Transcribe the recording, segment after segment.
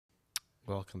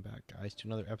Welcome back, guys, to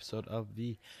another episode of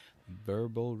the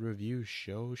Verbal Review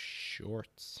Show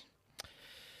Shorts.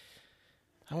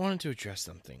 I wanted to address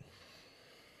something.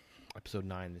 Episode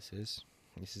 9, this is.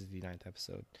 This is the 9th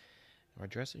episode. We're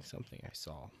addressing something I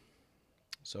saw.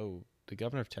 So, the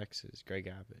governor of Texas, Greg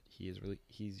Abbott, he's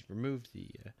removed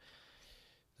the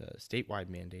statewide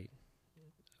mandate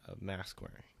of mask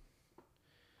wearing.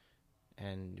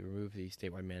 And removed the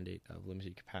statewide mandate of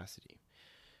limited capacity.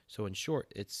 So in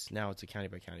short, it's a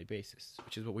county-by-county basis,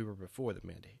 which is what we were before the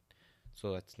mandate.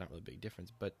 So that's not really a big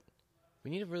difference. But we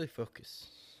need to really focus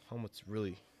on what's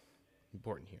really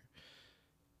important here.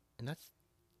 And that's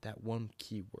that one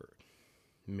key word,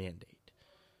 mandate.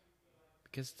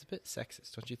 Because it's a bit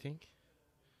sexist, don't you think?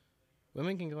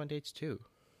 Women can go on dates too.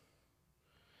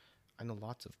 I know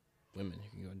lots of women who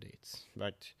can go on dates. In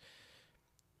fact,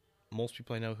 most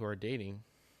people I know who are dating,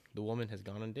 the woman has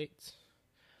gone on dates.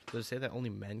 So to say that only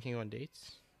men can go on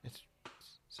dates, it's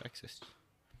sexist.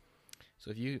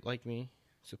 So if you, like me,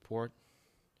 support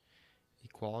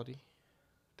equality,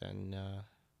 then,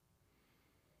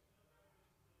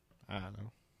 I don't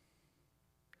know.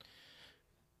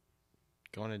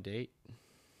 Go on a date.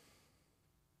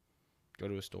 Go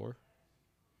to a store.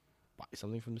 Buy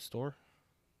something from the store.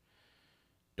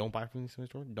 Don't buy something from the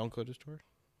store. Don't go to the store.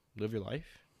 Live your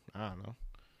life. I don't know.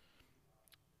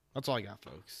 That's all I got,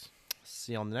 folks.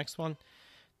 See you on the next one.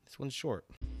 This one's short.